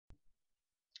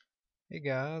Hey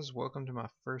guys, welcome to my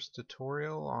first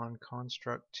tutorial on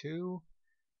Construct 2.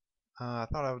 I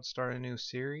thought I would start a new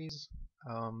series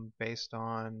based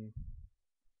on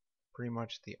pretty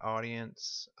much the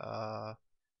audience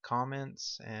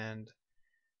comments, and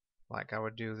like I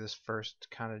would do this first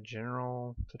kind of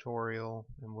general tutorial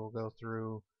and we'll go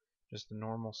through just the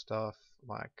normal stuff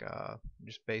like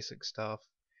just basic stuff,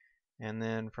 and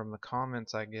then from the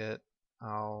comments I get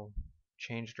I'll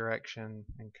change direction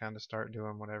and kind of start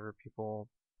doing whatever people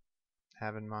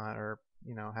have in mind, or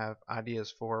have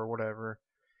ideas for, or whatever.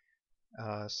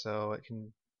 So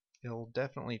it'll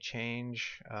definitely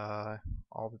change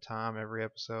all the time, every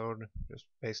episode, just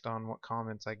based on what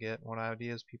comments I get, what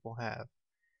ideas people have.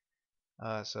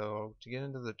 So to get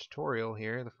into the tutorial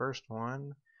here, the first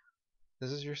one, this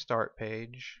is your start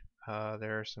page.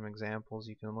 There are some examples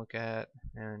you can look at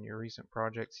and your recent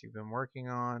projects you've been working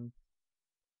on,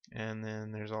 and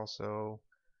then there's also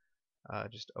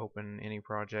just open any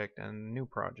project and new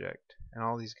project, and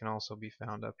all these can also be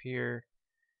found up here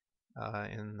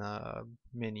in the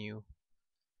menu.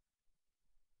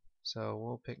 So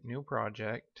we'll pick new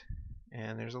project,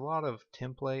 and there's a lot of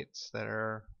templates that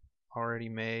are already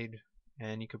made,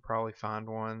 and you could probably find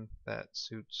one that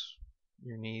suits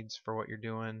your needs for what you're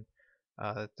doing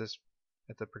at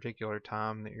the particular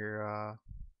time that you're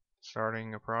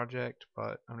starting a project.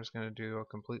 But I'm just going to do a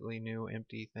completely new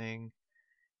empty thing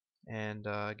and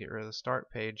get rid of the start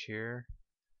page here.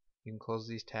 You can close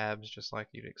these tabs just like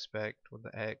you'd expect with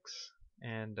the X,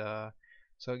 and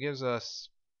so it gives us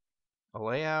a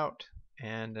layout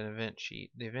and an event sheet.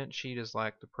 The event sheet is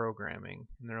like the programming,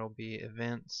 and there will be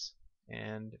events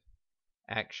and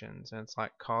actions, and it's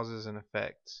like causes and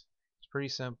effects. It's pretty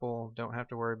simple, don't have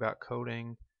to worry about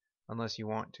coding unless you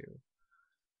want to.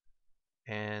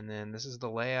 And then this is the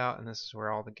layout, and this is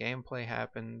where all the gameplay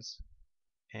happens.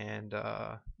 And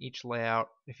each layout,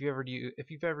 if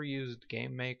you've ever used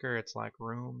Game Maker, it's like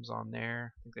rooms on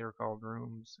there. I think they were called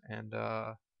rooms, and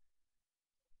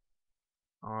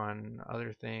on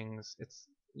other things,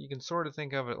 you can sort of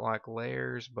think of it like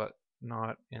layers, but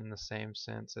not in the same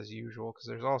sense as usual, because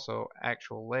there's also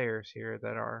actual layers here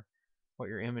that are what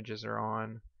your images are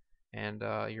on, and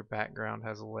your background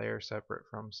has a layer separate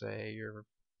from, say, your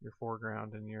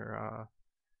foreground and your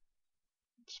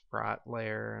sprite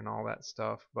layer and all that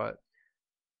stuff. But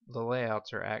the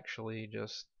layouts are actually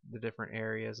just the different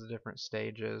areas, the different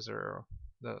stages, or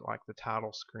the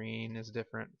title screen is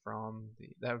different from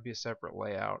that would be a separate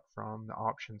layout from the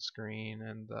option screen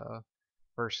and the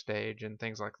first stage and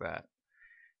things like that.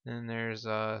 Then there's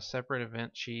separate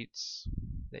event sheets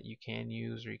that you can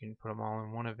use, or you can put them all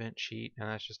in one event sheet, and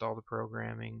that's just all the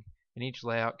programming. And each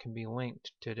layout can be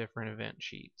linked to different event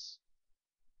sheets.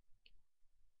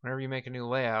 Whenever you make a new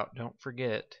layout, don't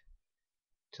forget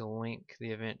to link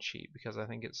the event sheet, because I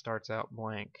think it starts out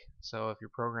blank. So if your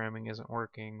programming isn't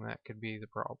working, that could be the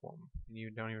problem. You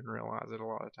don't even realize it a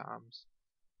lot of times.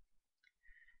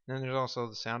 And then there's also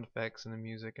the sound effects and the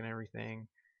music and everything.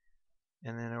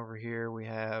 And then over here we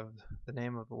have the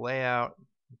name of the layout,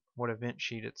 what event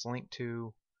sheet it's linked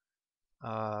to,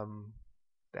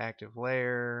 the active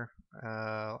layer,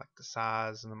 like the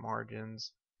size and the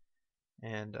margins,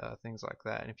 and things like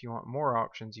that. And if you want more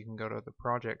options, you can go to the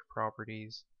project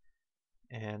properties,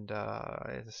 and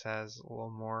this has a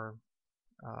little more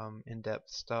in-depth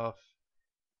stuff.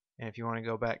 And if you want to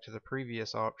go back to the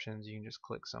previous options, you can just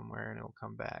click somewhere and it'll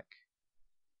come back.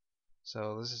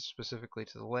 So this is specifically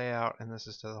to the layout, and this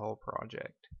is to the whole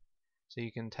project. So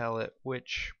you can tell it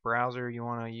which browser you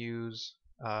want to use.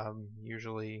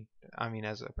 Usually, I mean,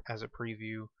 as a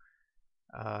preview,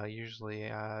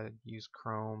 usually I use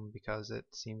Chrome because it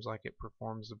seems like it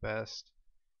performs the best.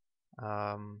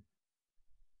 Um,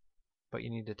 but you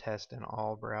need to test in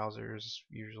all browsers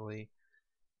usually.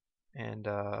 And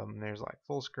there's like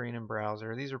full screen and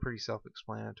browser. These are pretty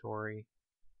self-explanatory.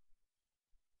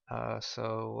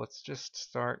 So let's just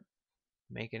start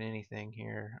making anything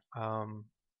here.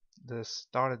 This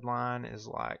dotted line is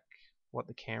like what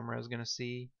the camera is going to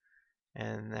see,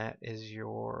 and that is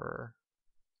your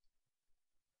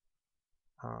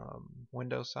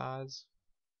window size.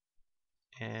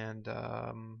 And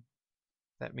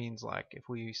that means, like, if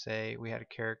we say we had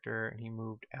a character and he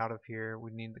moved out of here,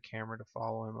 we need the camera to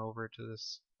follow him over to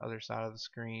this other side of the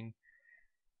screen.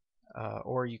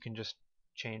 Or you can just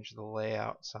change the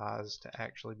layout size to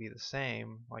actually be the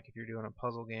same, like if you're doing a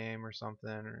puzzle game or something,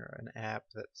 or an app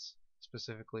that's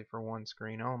specifically for one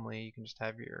screen only, you can just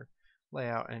have your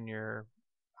layout and your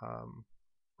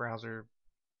browser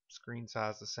screen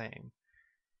size the same.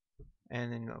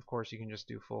 And then of course you can just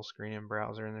do full screen in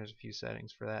browser, and there's a few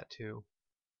settings for that too.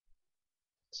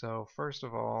 So first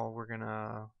of all, we're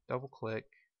gonna double click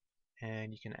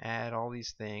and you can add all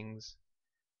these things.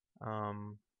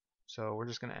 Um, so we're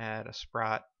just gonna add a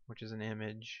sprite, which is an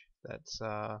image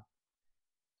that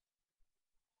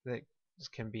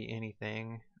can be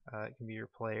anything. It can be your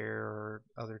player or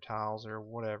other tiles or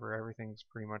whatever. Everything's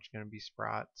pretty much going to be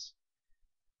sprites.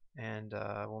 And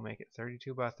we'll make it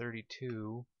 32 by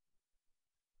 32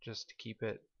 just to keep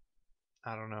it.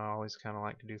 I don't know, I always kind of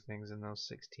like to do things in those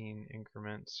 16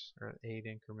 increments or 8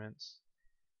 increments.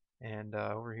 And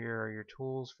over here are your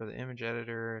tools for the image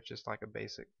editor. It's just like a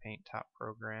basic paint top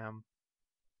program.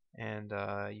 And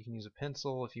you can use a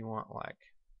pencil if you want like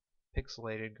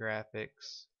pixelated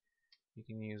graphics. You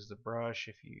can use the brush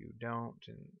if you don't,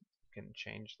 and you can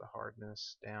change the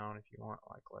hardness down if you want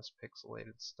like less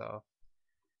pixelated stuff.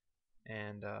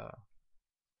 And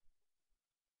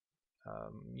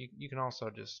you can also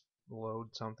just load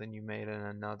something you made in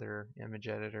another image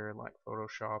editor like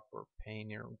Photoshop or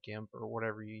Paint or GIMP or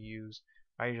whatever you use.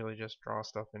 I usually just draw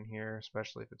stuff in here,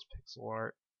 especially if it's pixel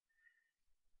art.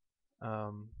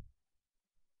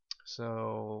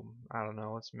 So I don't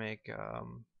know, let's make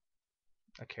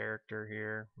a character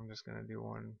here. I'm just gonna do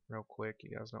one real quick.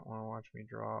 You guys don't want to watch me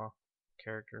draw a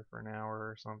character for an hour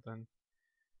or something.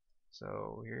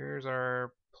 So here's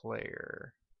our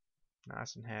player,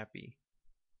 nice and happy.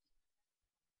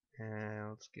 And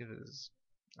let's give his,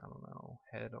 I don't know,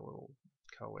 head a little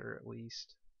color at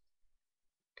least.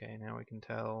 Okay, now we can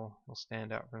tell he'll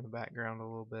stand out from the background a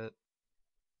little bit.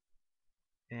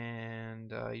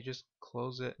 And you just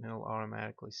close it and it'll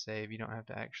automatically save. You don't have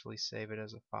to actually save it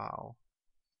as a file.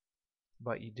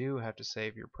 But you do have to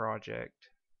save your project.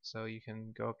 So you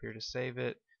can go up here to save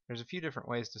it. There's a few different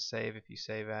ways to save if you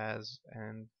save as,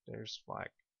 and there's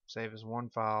like save as one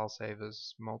file, save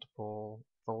as multiple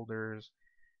folders.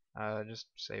 Just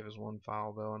save as one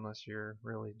file though, unless you're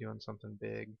really doing something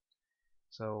big.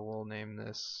 So we'll name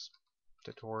this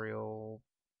tutorial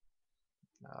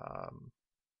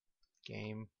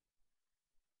game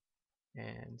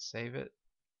and save it.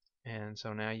 And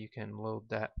so now you can load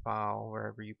that file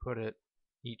wherever you put it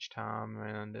each time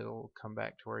and it'll come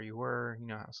back to where you were. You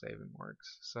know how saving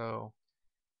works. So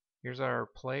here's our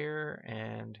player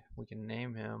and we can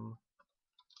name him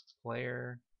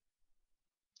player.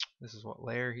 This is what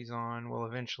layer he's on. We'll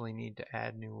eventually need to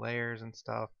add new layers and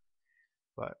stuff,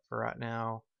 but for right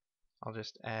now I'll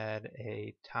just add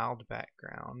a tiled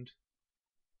background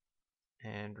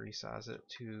and resize it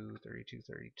to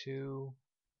 3232,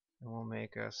 and we'll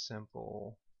make a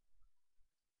simple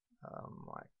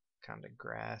like kind of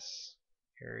grass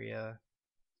area.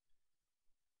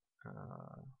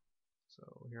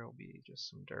 So here will be just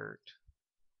some dirt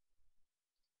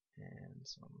and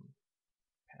some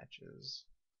patches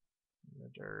in the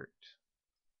dirt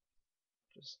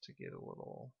just to get a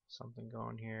little something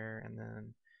going here. And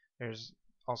then there's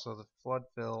also the flood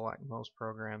fill like most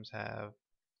programs have,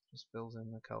 just fills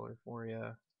in the color for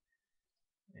you.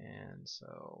 And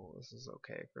so this is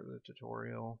okay for the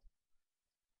tutorial.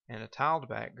 And a tiled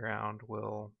background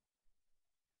will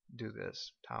do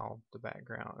this, tile the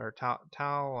background, or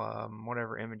tile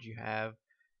whatever image you have,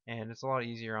 and it's a lot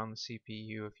easier on the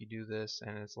CPU if you do this,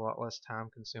 and it's a lot less time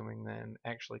consuming than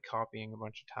actually copying a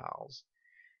bunch of tiles.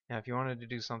 Now if you wanted to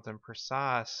do something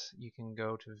precise, you can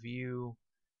go to view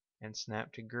and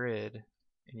snap to grid,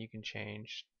 and you can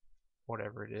change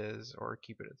whatever it is or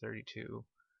keep it at 32.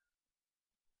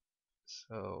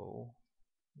 So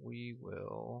we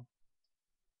will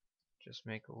just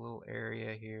make a little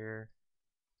area here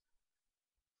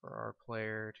for our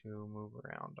player to move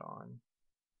around on.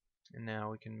 And now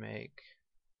we can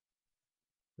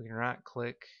right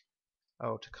click.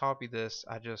 Oh, to copy this,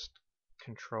 I just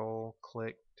control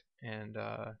clicked and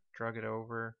drug it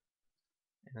over.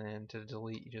 And then to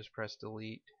delete, you just press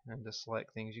delete. And to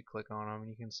select things, you click on them. And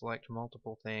you can select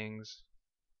multiple things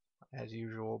as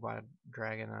usual by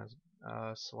dragging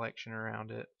a selection around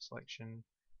it, selection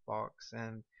box.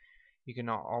 And you can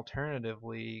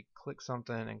alternatively click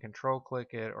something and control click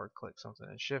it, or click something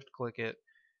and shift click it.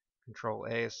 Control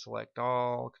A is select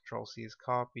all, Control C is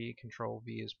copy, Control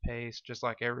V is paste, just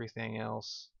like everything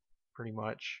else pretty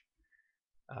much.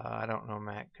 I don't know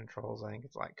Mac controls, I think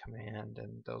it's like command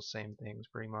and those same things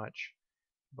pretty much.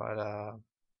 But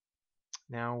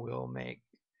now we'll make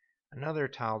another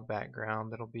tiled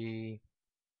background that'll be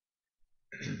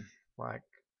like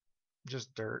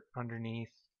just dirt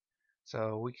underneath.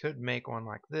 So we could make one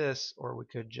like this, or we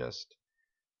could just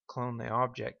clone the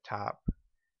object type.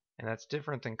 And that's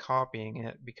different than copying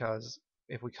it, because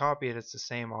if we copy it, it's the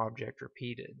same object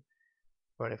repeated.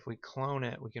 But if we clone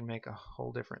it, we can make a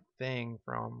whole different thing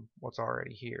from what's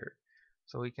already here.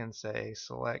 So we can say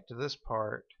select this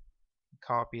part,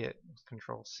 copy it with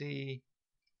Control C,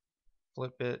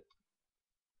 flip it.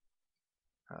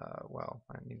 Well,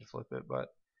 I need to flip it, but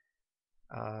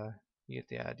you get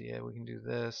the idea. We can do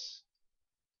this,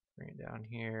 bring it down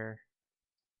here,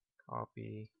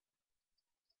 copy.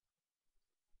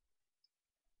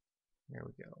 There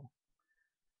we go.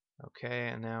 Okay,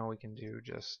 and now we can do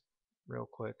just real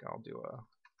quick, I'll do a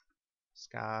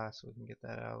sky so we can get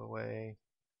that out of the way.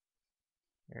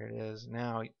 There it is.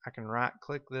 Now I can right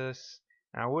click this,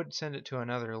 and I would send it to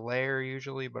another layer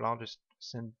usually, but I'll just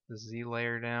send the Z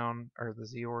layer down, or the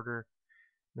Z order.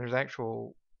 There's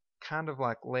actual kind of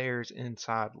like layers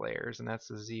inside layers, and that's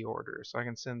the Z order. So I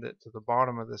can send it to the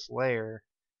bottom of this layer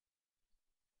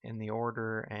in the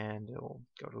order, and it'll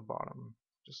go to the bottom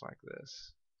just like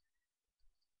this.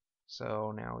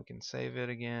 So now we can save it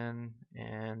again,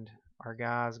 and our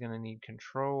guy is going to need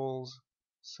controls.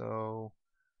 So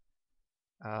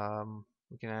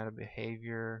we can add a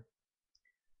behavior,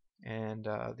 and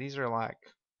these are like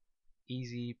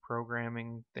easy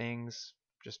programming things,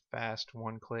 just fast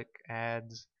one-click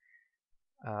adds.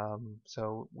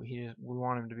 So we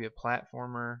want him to be a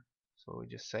platformer, so we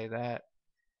just say that.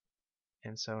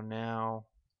 And so now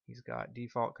he's got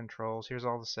default controls. Here's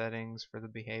all the settings for the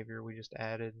behavior we just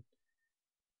added.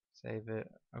 Save it.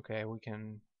 Okay, we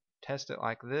can test it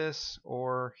like this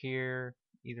or here,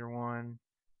 either one.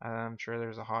 I'm sure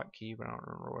there's a hotkey, but I don't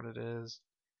remember what it is.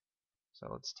 So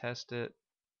let's test it.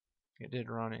 It did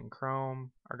run in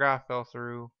Chrome. Our guy fell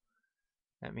through.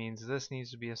 That means this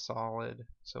needs to be a solid.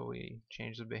 So we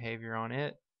change the behavior on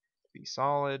it to be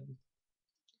solid.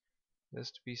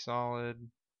 This to be solid.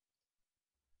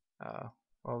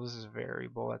 Well, this is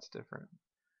variable. That's different.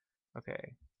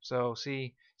 Okay. So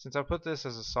see, since I put this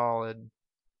as a solid,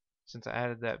 since I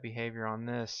added that behavior on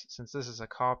this, since this is a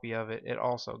copy of it, it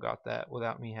also got that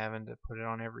without me having to put it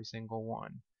on every single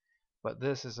one. But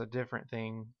this is a different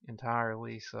thing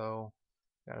entirely, so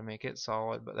gotta make it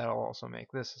solid, but that'll also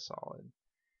make this a solid.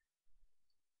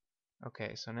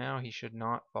 Okay, so now he should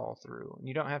not fall through.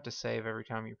 You don't have to save every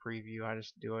time you preview, I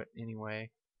just do it anyway.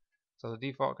 So the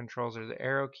default controls are the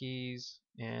arrow keys,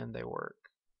 and they work.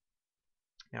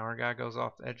 Now our guy goes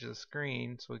off the edge of the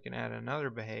screen, so we can add another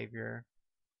behavior,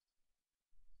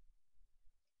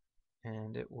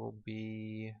 and it will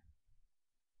be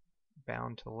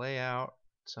bound to layout,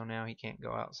 so now he can't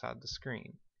go outside the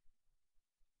screen.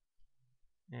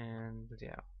 And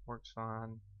yeah, works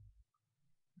fine.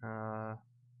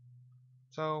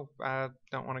 So I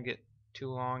don't want to get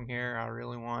too long here. I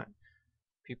really want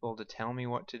people to tell me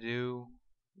what to do.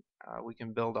 We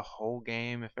can build a whole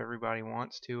game if everybody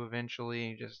wants to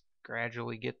eventually, just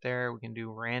gradually get there. We can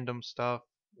do random stuff,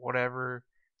 whatever.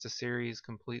 It's a series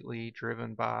completely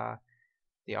driven by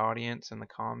the audience and the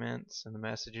comments and the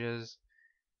messages.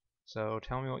 So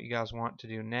tell me what you guys want to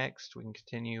do next. We can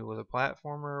continue with a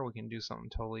platformer. We can do something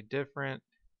totally different.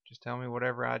 Just tell me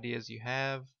whatever ideas you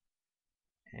have.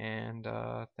 And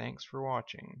thanks for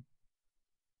watching.